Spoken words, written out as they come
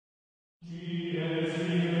What's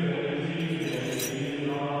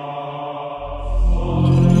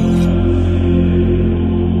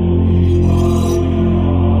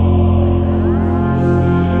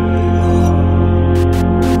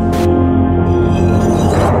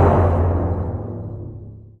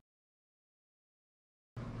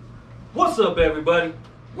up, everybody?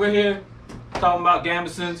 We're here talking about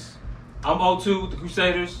Gambesons. I'm O2 with the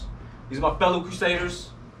Crusaders. These are my fellow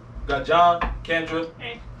Crusaders. We got John, Kendra.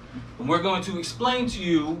 Hey. And we're going to explain to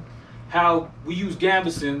you how we use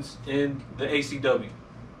Gambesons in the ACW.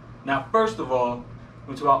 Now, first of all, we're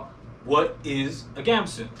going to talk about what is a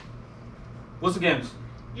Gambeson. What's a Gambeson?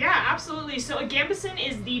 Yeah, absolutely. So a Gambeson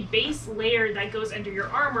is the base layer that goes under your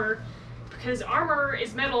armor, because armor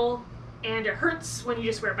is metal and it hurts when you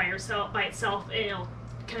just wear it by itself, and it'll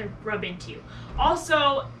kind of rub into you.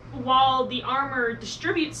 Also, while the armor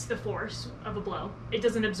distributes the force of a blow, it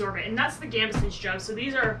doesn't absorb it, and that's the Gambeson's job. So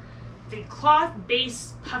these are the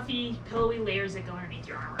cloth-based, puffy, pillowy layers that go underneath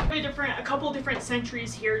your armor. A couple different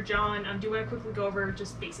centuries here, John. Do you want to quickly go over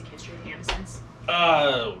just basic history of Gambesons?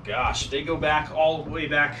 Oh gosh, they go back all the way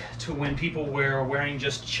back to when people were wearing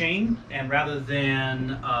just chain, and rather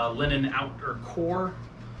than linen outer core,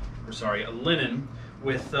 a linen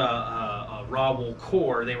with a raw wool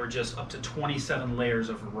core, they were just up to 27 layers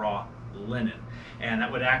of raw linen, and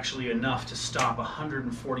that would actually enough to stop a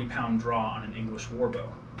 140-pound draw on an English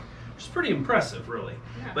warbow, which is pretty impressive, really.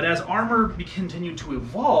 Yeah. But as armor continued to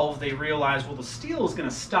evolve, they realized, well, the steel is going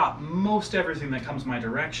to stop most everything that comes my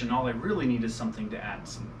direction. All I really need is something to add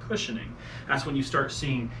some cushioning. That's when you start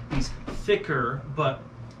seeing these thicker but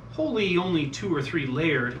wholly only 2 or 3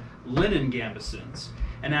 layered linen Gambesons.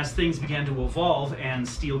 And as things began to evolve and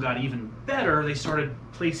steel got even better, they started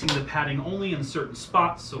placing the padding only in certain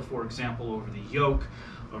spots. So for example, over the yoke,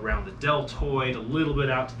 around the deltoid, a little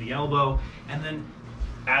bit out to the elbow. And then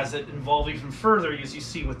as it evolved even further, as you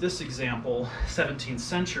see with this example, 17th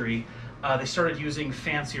century, they started using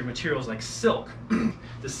fancier materials like silk.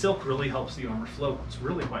 The silk really helps the armor float. It's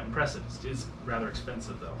really quite impressive. It's rather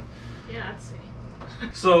expensive though. Yeah, I'd say.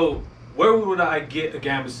 So, where would I get a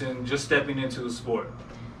Gambeson just stepping into the sport?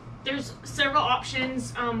 There's several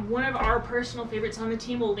options. One of our personal favorites on the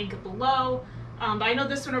team, we'll link it below. But I know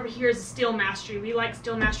this one over here is Steel Mastery. We like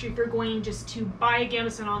Steel Mastery if you're going just to buy a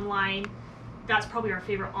Gambeson online. That's probably our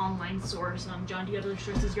favorite online source. John, do you have other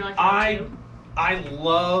sources you like too? I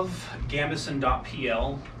love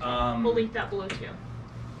Gambeson.pl. We'll link that below too.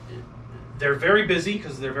 They're very busy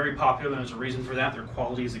because they're very popular, and there's a reason for that. Their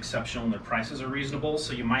quality is exceptional and their prices are reasonable,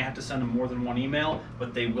 so you might have to send them more than one email,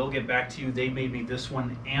 but they will get back to you. They made me this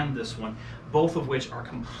one and this one, both of which are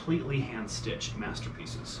completely hand-stitched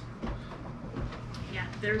masterpieces. Yeah,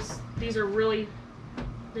 these are really,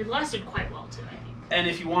 they've lasted quite well too, I think. And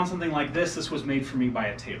if you want something like this was made for me by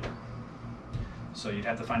a tailor. So you'd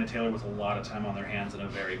have to find a tailor with a lot of time on their hands and a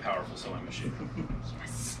very powerful sewing machine.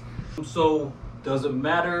 Yes. So, does it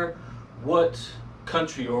matter what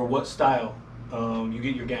country or what style you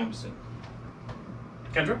get your Gambeson?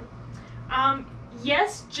 Kendra?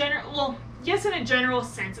 Yes, yes in a general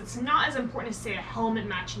sense. It's not as important as, say, a helmet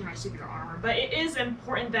matching the rest of your armor, but it is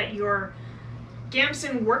important that your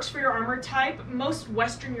Gambeson works for your armor type. Most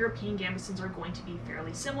Western European Gambesons are going to be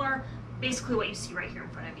fairly similar, basically what you see right here in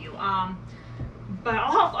front of you. But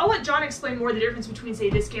I'll let John explain more the difference between,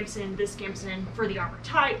 say, this Gambeson for the armor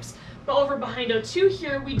types. But over behind O2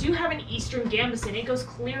 here, we do have an Eastern Gambeson. It goes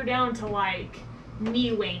clear down to like knee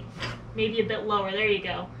length, maybe a bit lower. There you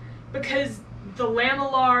go. Because the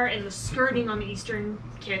lamellar and the skirting on the Eastern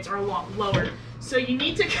kits are a lot lower. So you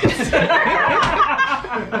need to consider...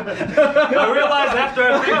 I realized after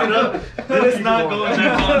I picked it up that it's not going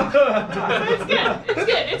that long. It's good.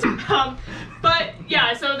 It's good. But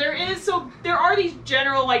yeah, so there are these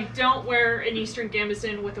general, like, don't wear an Eastern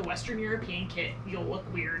Gambeson with a Western European kit. You'll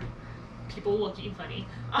look weird. People look at you funny.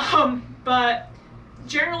 But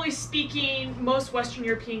generally speaking, most Western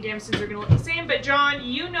European Gambesons are going to look the same. But John,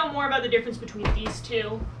 you know more about the difference between these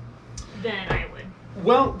two than I would.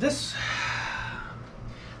 Well, this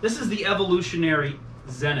is the evolutionary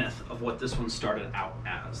zenith of what this one started out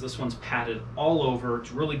as. This one's padded all over.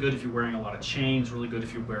 It's really good if you're wearing a lot of chains, really good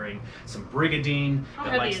if you're wearing some brigadine. How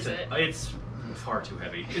heavy is it? It's far too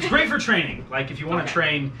heavy. It's great for training. Like if you want to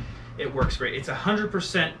train, it works great. It's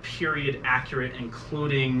 100% period accurate,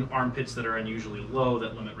 including armpits that are unusually low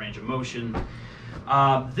that limit range of motion.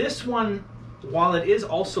 This one, while it is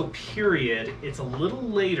also period, it's a little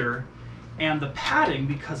later. And the padding,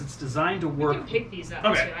 because it's designed to work... You can pick these up,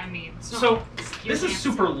 okay. too. I mean, it's not... So, this is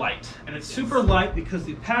super light. And it's super light because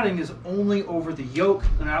the padding is only over the yoke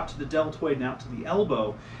and out to the deltoid and out to the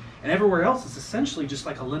elbow. And everywhere else, it's essentially just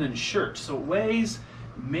like a linen shirt. So it weighs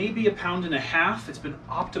maybe 1.5 pounds. It's been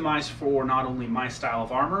optimized for not only my style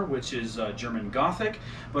of armor, which is German Gothic,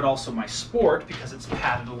 but also my sport, because it's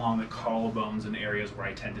padded along the collarbones and areas where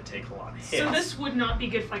I tend to take a lot of hits. So this would not be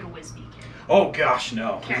good for like a WSB kit. Oh gosh,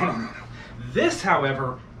 no. Okay. No. This,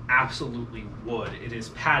 however, absolutely would. It is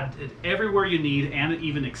padded everywhere you need, and it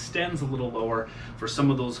even extends a little lower for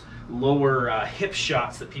some of those lower hip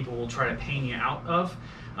shots that people will try to pain you out of.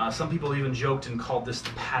 Some people even joked and called this the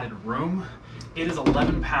padded room. It is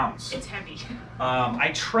 11 pounds. It's heavy.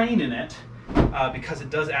 I train in it because it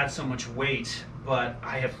does add so much weight, but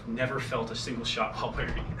I have never felt a single shot while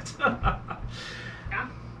wearing it. Yeah.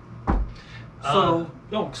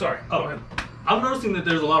 No, sorry. Go ahead. I'm noticing that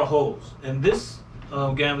there's a lot of holes, and this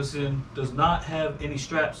Gambeson does not have any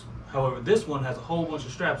straps. However, this one has a whole bunch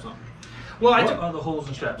of straps on it. Well, What are the holes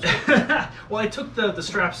and straps? Well, I took the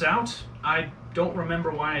straps out. I don't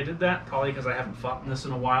remember why I did that, probably because I haven't fought in this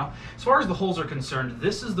in a while. As far as the holes are concerned,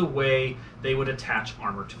 this is the way they would attach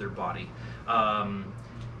armor to their body.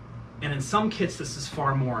 And in some kits, this is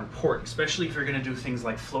far more important, especially if you're going to do things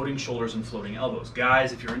like floating shoulders and floating elbows.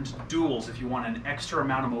 Guys, if you're into duels, if you want an extra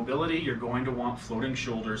amount of mobility, you're going to want floating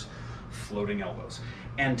shoulders, floating elbows.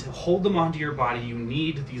 And to hold them onto your body, you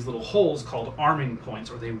need these little holes called arming points,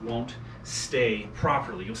 or they won't stay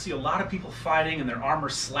properly. You'll see a lot of people fighting and their armor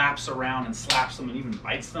slaps around and slaps them and even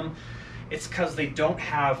bites them. It's because they don't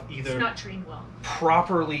have either It's not trained well.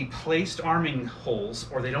 properly placed arming holes,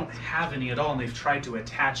 or they don't have any at all, and they've tried to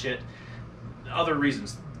attach it. Other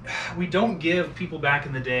reasons. We don't give people back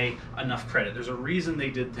in the day enough credit. There's a reason they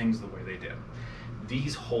did things the way they did.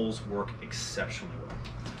 These holes work exceptionally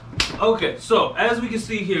well. Okay, so as we can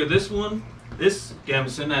see here, this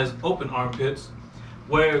Gambeson has open armpits,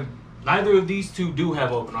 where neither of these two do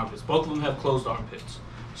have open armpits. Both of them have closed armpits.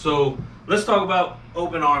 So let's talk about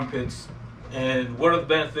open armpits and what are the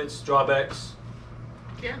benefits, drawbacks.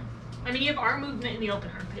 Yeah. I mean, you have arm movement in the open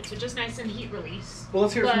armpit, so just nice and heat release. Well,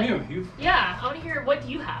 let's hear But- from you. Yeah, I want to hear, what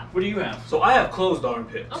do you have? What do you have? So I have closed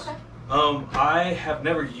armpits. Okay. I have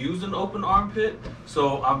never used an open armpit,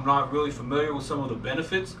 so I'm not really familiar with some of the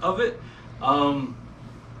benefits of it. I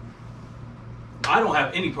don't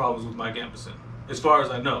have any problems with my Gambeson, as far as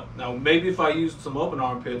I know. Now, maybe if I used some open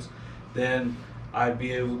armpits, then I'd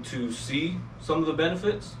be able to see some of the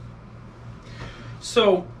benefits.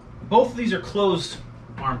 So both of these are closed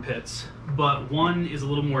armpits, but one is a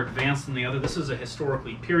little more advanced than the other. This is a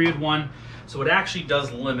historically period one, so it actually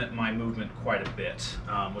does limit my movement quite a bit,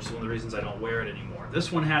 which is one of the reasons I don't wear it anymore.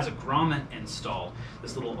 This one has a grommet install,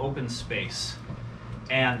 this little open space,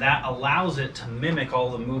 and that allows it to mimic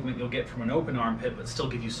all the movement you'll get from an open armpit, but still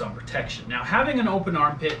give you some protection. Now, having an open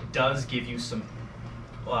armpit does give you some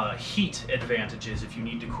heat advantages if you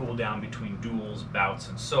need to cool down between duels, bouts,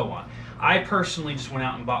 and so on. I personally just went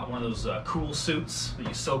out and bought one of those cool suits that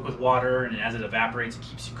you soak with water, and as it evaporates, it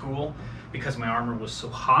keeps you cool, because my armor was so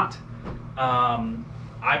hot.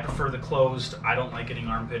 I prefer the closed. I don't like getting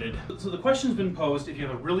armpitted. So the question's been posed if you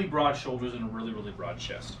have a really broad shoulders and a really, really broad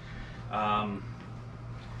chest. COVID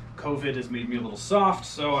has made me a little soft,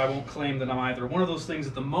 so I won't claim that I'm either one of those things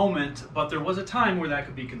at the moment, but there was a time where that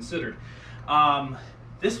could be considered.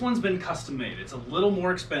 This one's been custom made. It's a little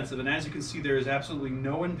more expensive, and as you can see, there is absolutely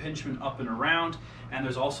no impingement up and around, and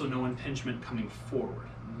there's also no impingement coming forward.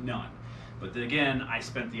 None. But then again, I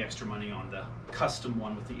spent the extra money on the custom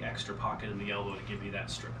one with the extra pocket in the elbow to give you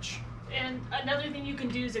that stretch. And another thing you can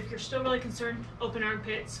do is, if you're still really concerned, open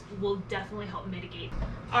armpits will definitely help mitigate.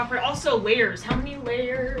 Offer also layers. How many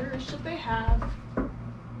layers should they have?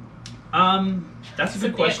 That's a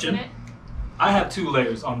good question. I have 2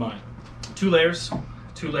 layers on mine. 2 layers.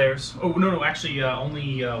 2 layers. Oh, no, actually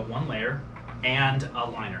only 1 layer and a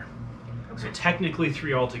liner. So technically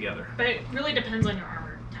 3 altogether. But it really depends on your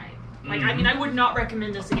armor type. Like, I mean, I would not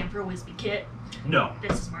recommend this again for a WSB kit. No.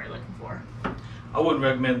 This is what you're looking for. I wouldn't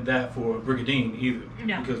recommend that for Brigandine either.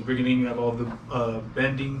 No. Because Brigandine, you have all the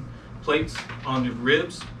bending plates on your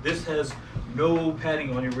ribs. This has no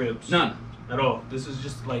padding on your ribs. None. At all. This is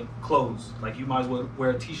just like clothes. Like you might as well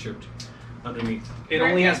wear a t-shirt underneath. It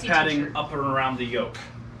only has padding up and around the yoke.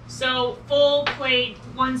 So full plate,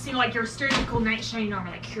 one single, like your stereotypical knight shining armor,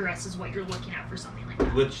 like Cuirass is what you're looking at for something like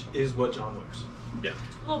that. Which is what John wears. Yeah.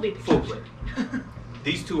 A little baby. Full plate.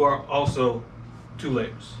 These 2 are also 2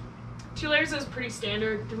 layers. 2 layers is pretty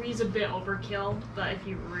standard. 3 is a bit overkill, but if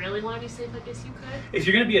you really want to be safe, I guess you could. If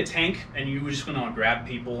you're going to be a tank and you just want to grab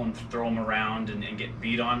people and throw them around and get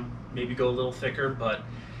beat on, maybe go a little thicker, but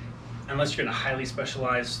unless you're going to highly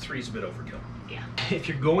specialize, 3 is a bit overkill. Yeah. If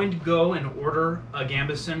you're going to go and order a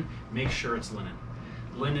Gambeson, make sure it's linen.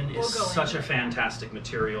 Linen is We'll go such into a fantastic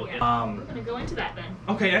material. Yeah. We're gonna go into that then.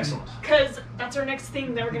 Okay, excellent. Because that's our next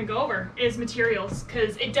thing that we're gonna go over is materials.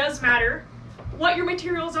 Because it does matter what your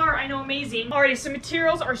materials are. I know, amazing. Alrighty, so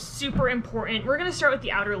materials are super important. We're gonna start with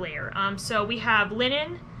the outer layer. So we have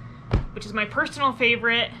linen, which is my personal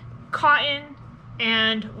favorite, cotton,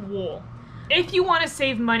 and wool. If you want to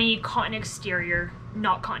save money, cotton exterior,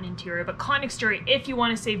 not cotton interior, but cotton exterior if you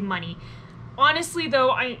want to save money. Honestly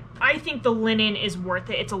though, I think the linen is worth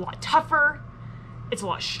it. It's a lot tougher, it's a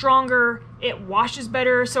lot stronger, it washes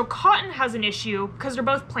better. So cotton has an issue because they're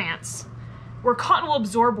both plants, where cotton will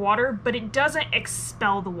absorb water, but it doesn't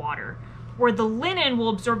expel the water. Where the linen will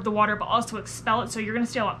absorb the water, but also expel it, so you're gonna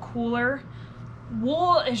stay a lot cooler.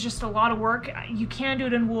 Wool is just a lot of work. You can do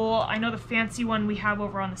it in wool. I know the fancy one we have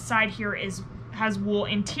over on the side here has wool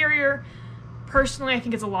interior. Personally, I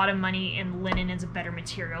think it's a lot of money, and linen is a better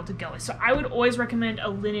material to go with. So I would always recommend a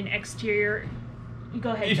linen exterior. You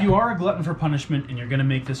go ahead. If John. you are a glutton for punishment and you're going to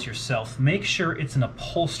make this yourself, make sure it's an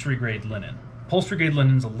upholstery grade linen. Upholstery grade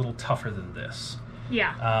linen is a little tougher than this.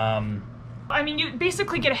 Yeah. I mean, you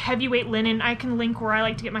basically get a heavyweight linen. I can link where I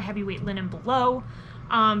like to get my heavyweight linen below.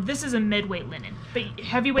 This is a midweight linen, but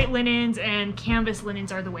heavyweight linens and canvas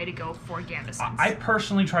linens are the way to go for Gambesons. I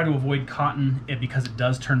personally try to avoid cotton because it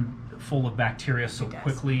does turn full of bacteria so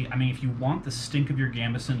quickly. I mean, if you want the stink of your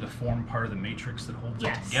Gambeson to form part of the matrix that holds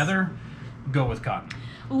it together, go with cotton.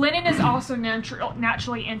 Linen is also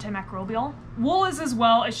naturally antimicrobial. Wool is as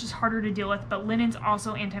well, it's just harder to deal with, but linen's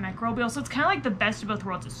also antimicrobial, so it's kind of like the best of both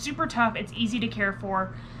worlds. It's super tough, it's easy to care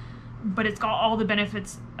for, but it's got all the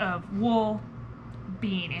benefits of wool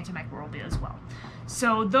being antimicrobial as well.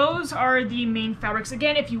 So those are the main fabrics.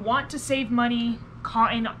 Again, if you want to save money,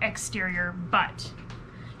 cotton exterior, but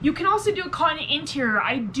you can also do a cotton interior.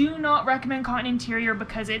 I do not recommend cotton interior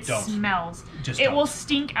because it smells. It will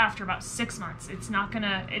stink after about 6 months. It's not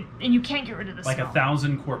gonna, and you can't get rid of the smell. Like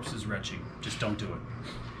 1,000 corpses retching. Just don't do it.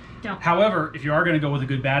 Don't. However, if you are going to go with a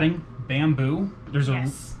good batting, bamboo. There's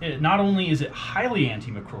not only is it highly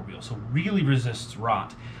antimicrobial, so really resists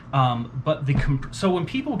rot, but so when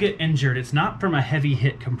people get injured, it's not from a heavy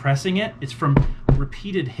hit compressing it. It's from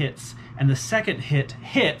repeated hits, and the second hit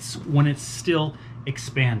hits when it's still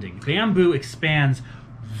expanding. Bamboo expands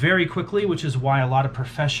very quickly, which is why a lot of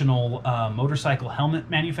professional motorcycle helmet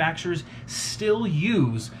manufacturers still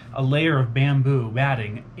use a layer of bamboo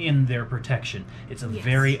batting in their protection. It's a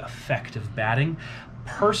very effective batting.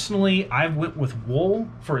 Personally, I went with wool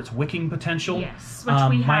for its wicking potential. Yes, which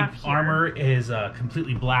we my have here. armor is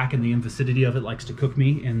completely black, and the inviscidity of it likes to cook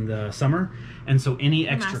me in the summer, and so any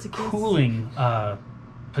extra cooling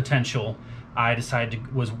potential I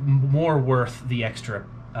decided was more worth the extra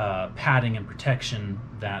padding and protection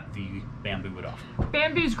that the bamboo would offer.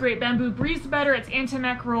 Bamboo's great. Bamboo breathes better. It's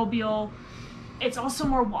antimicrobial. It's also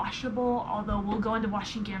more washable, although we'll go into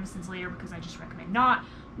washing Gambesons later because I just recommend not.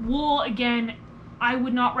 Wool, again, I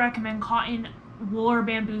would not recommend cotton. Wool or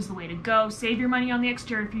bamboo is the way to go. Save your money on the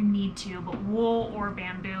exterior if you need to, but wool or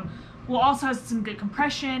bamboo. Wool also has some good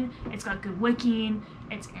compression. It's got good wicking.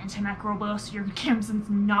 It's antimicrobial, so your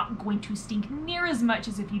Gambeson's not going to stink near as much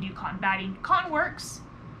as if you do cotton batting. Cotton works.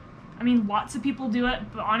 I mean, lots of people do it,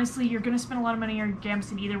 but honestly, you're going to spend a lot of money on your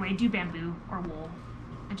Gambeson either way. Do bamboo or wool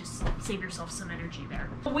and just save yourself some energy there.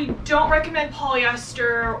 We don't recommend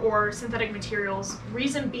polyester or synthetic materials.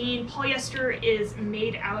 Reason being, polyester is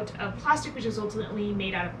made out of plastic, which is ultimately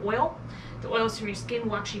made out of oil. The oils from your skin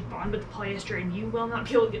will actually bond with the polyester and you will not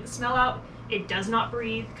be able to get the smell out. It does not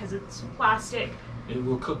breathe because it's plastic. It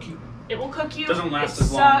will cook you. It will cook you. Doesn't last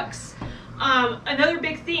as long. It sucks. long. Another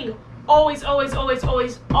big thing, always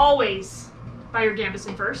buy your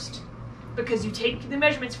Gambeson first, because you take the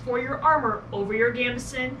measurements for your armor over your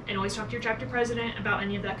Gambeson, and always talk to your chapter president about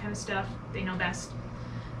any of that kind of stuff. They know best.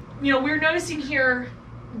 You know, we're noticing here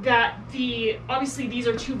that obviously these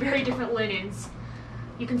are two very different linens.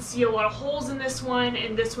 You can see a lot of holes in this one,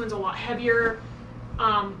 and this one's a lot heavier.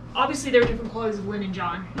 Obviously there are different qualities of linen,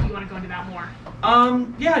 John. You want to go into that more?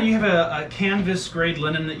 Yeah, you have a canvas grade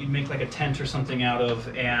linen that you'd make like a tent or something out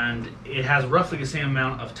of, and it has roughly the same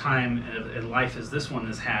amount of time and life as this one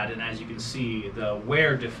has had, and as you can see, the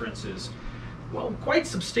wear difference is, well, quite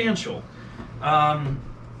substantial.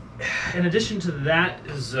 In addition to that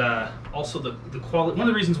is also the quality. One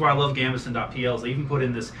of the reasons why I love Gambeson.pl is they even put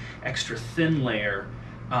in this extra thin layer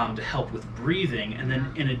to help with breathing, and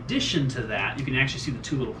then in addition to that, you can actually see the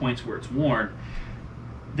two little points where it's worn.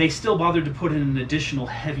 They still bothered to put in an additional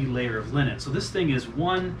heavy layer of linen. So this thing is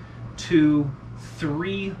 1, 2,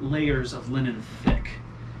 3 layers of linen thick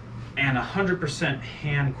and 100%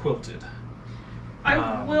 hand quilted.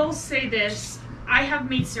 I will say this, I have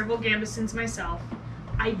made several Gambesons myself.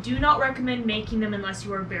 I do not recommend making them unless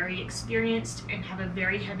you are very experienced and have a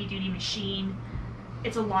very heavy-duty machine.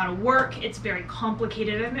 It's a lot of work. It's very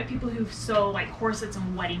complicated. I've met people who sew like corsets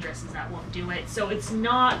and wedding dresses that won't do it. So it's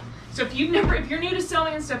not. So if you're new to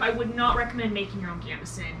sewing and stuff, I would not recommend making your own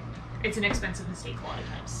gambeson. It's an expensive mistake a lot of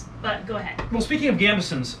times. But go ahead. Well, speaking of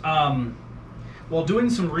gambesons, while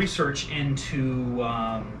doing some research into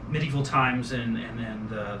medieval times and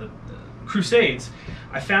the Crusades,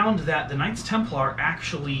 I found that the Knights Templar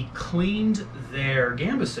actually cleaned their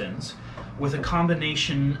gambesons with a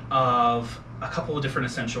combination of a couple of different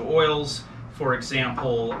essential oils. For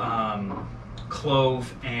example,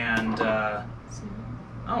 clove and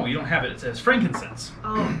oh, you don't have it. It says frankincense.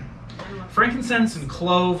 Oh. Frankincense and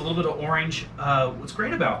clove, a little bit of orange. What's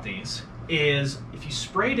great about these is if you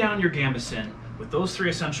spray down your gambeson with those 3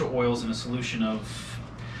 essential oils in a solution of,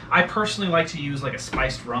 I personally like to use like a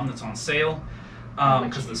spiced rum that's on sale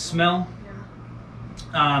because the smell.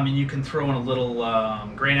 Yeah. And you can throw in a little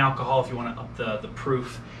grain alcohol if you want to up the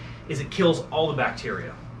proof. Is it kills all the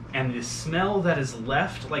bacteria, and the smell that is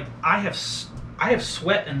left, like I have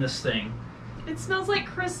sweat in this thing. It smells like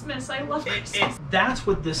Christmas. I love Christmas. That's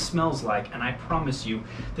what this smells like, and I promise you,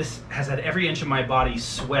 this has had every inch of my body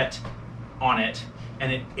sweat on it,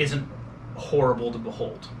 and it isn't horrible to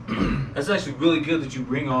behold. That's actually really good that you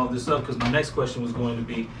bring all this up, because my next question was going to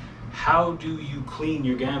be, how do you clean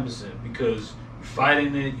your gambeson? Because you fight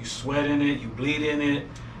in it, you sweat in it, you bleed in it,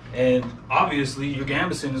 and obviously your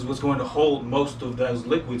gambeson is what's going to hold most of those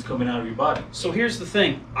liquids coming out of your body. So here's the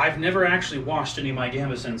thing, I've never actually washed any of my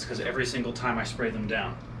gambesons because every single time I spray them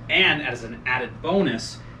down. And as an added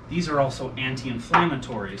bonus, these are also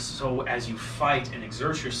anti-inflammatories, so as you fight and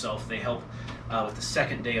exert yourself, they help with the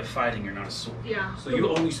second day of fighting, you're not as sore. Yeah. So you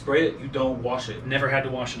only spray it, you don't wash it? Never had to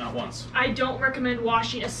wash it, not once. I don't recommend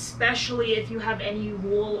washing, especially if you have any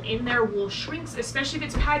wool in there. Wool shrinks, especially if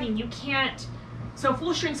it's padding. You can't. So if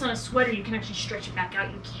wool shrinks on a sweater, you can actually stretch it back out.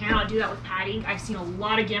 You cannot do that with padding. I've seen a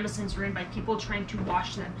lot of gambesons ruined by people trying to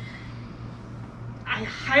wash them. I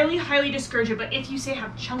highly, highly discourage it, but if you say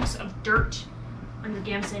have chunks of dirt on your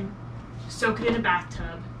gambeson, soak it in a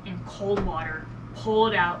bathtub in cold water, pull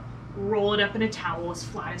it out, roll it up in a towel as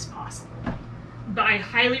flat as possible. But I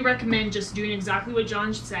highly recommend just doing exactly what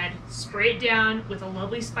John said. Spray it down with a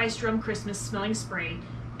lovely spiced rum Christmas smelling spray,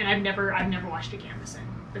 and I've never washed a gambeson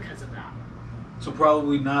because of that. So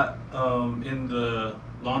probably not in the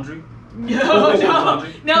laundry?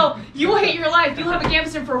 No, you will hate your life. You'll have a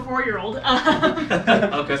gambeson for a 4-year-old.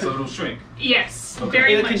 Okay, so it'll shrink. Yes, Okay.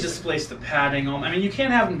 very It much. can displace the padding. I mean, you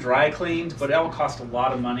can have them dry cleaned, but that will cost a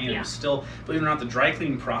lot of money, and Yeah. still, believe it or not, the dry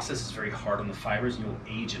cleaning process is very hard on the fibers, and you'll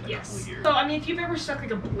age it in a couple of years. So, I mean, if you've ever stuck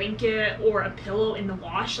like a blanket or a pillow in the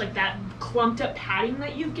wash, like that clumped up padding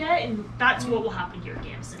that you get, and that's what will happen to your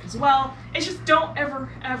gambeson as well. It's just don't ever,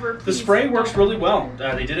 The please spray works don't really do well.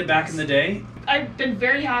 that. They did it back in the day. I've been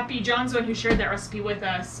very happy. John's the one who shared that recipe with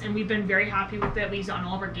us, and we've been very happy with it. We use it on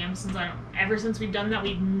all of our gambesons. Ever since we've done that,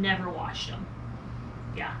 we've never washed them.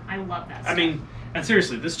 Yeah, I love that stuff. I mean, and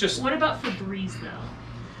seriously, this just... What about Febreze, though?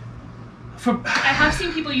 For, I have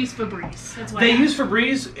seen people use Febreze. That's why they I use asked.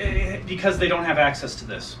 Febreze because they don't have access to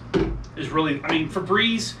this. Is really, I mean,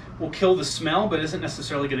 Febreze will kill the smell, but isn't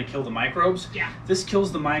necessarily going to kill the microbes. Yeah. This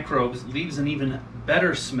kills the microbes, leaves an even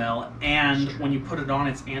better smell, and when you put it on,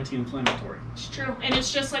 it's anti-inflammatory. It's true, and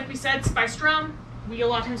it's just like we said, spiced rum. We a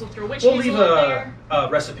lot of times will throw witch We'll hazel leave in there. a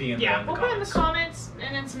recipe in Yeah, the we'll put it in the comments. comments,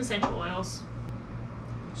 and then some essential oils.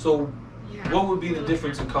 So Yeah. what would be the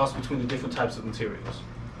difference in cost between the different types of materials?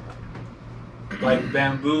 Like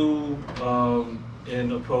bamboo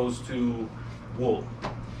in opposed to wool.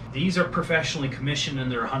 These are professionally commissioned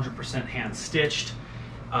and they're 100% hand stitched.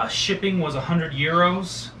 Shipping was 100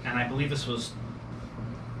 euros, and I believe this was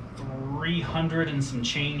 300 and some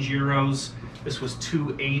change euros. This was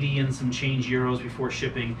 280 and some change euros before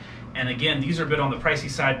shipping. And again, these are a bit on the pricey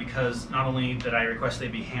side because not only did I request they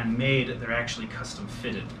be handmade, they're actually custom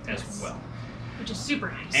fitted as well. Which is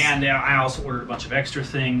super nice. And I also ordered a bunch of extra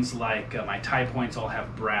things, like my tie points all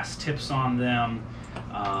have brass tips on them.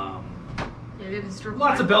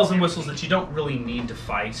 Lots of bells and whistles that you don't really need to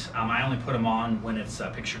fight. I only put them on when it's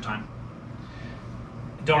picture time.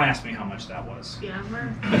 Don't ask me how much that was. Yeah,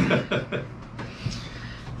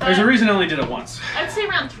 There's a reason I only did it once. I'd say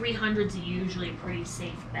around 300 is usually a pretty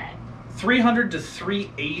safe bet. 300 to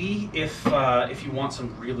 380 if you want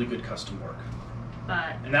some really good custom work.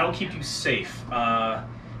 But And that'll keep you safe.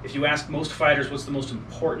 If you ask most fighters what's the most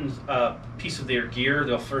important piece of their gear,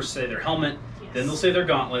 they'll first say their helmet, yes. then they'll say their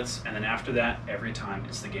gauntlets, and then after that, every time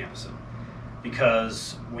it's the gambeson.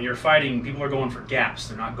 because when you're fighting, people are going for gaps.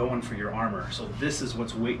 They're not going for your armor. So this is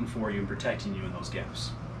what's waiting for you and protecting you in those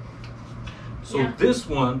gaps. So this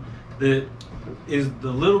one that is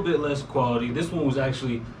the little bit less quality. This one was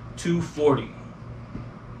actually $240.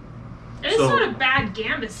 It's not a bad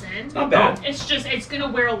Gambeson. It's not bad. It's just it's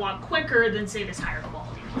gonna wear a lot quicker than say this higher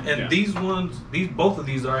quality one. And these ones, both of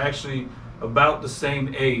these are actually about the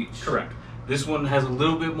same age. Correct. This one has a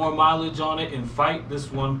little bit more mileage on it in fight.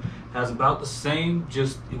 This one has about the same,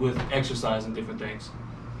 just with exercise and different things.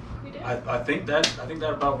 We did. I think that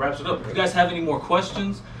about wraps it up. If you guys have any more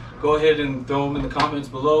questions, go ahead and throw them in the comments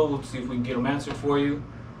below. We'll see if we can get them answered for you.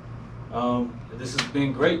 This has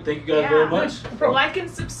been great. Thank you guys very much. Like and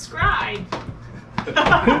subscribe.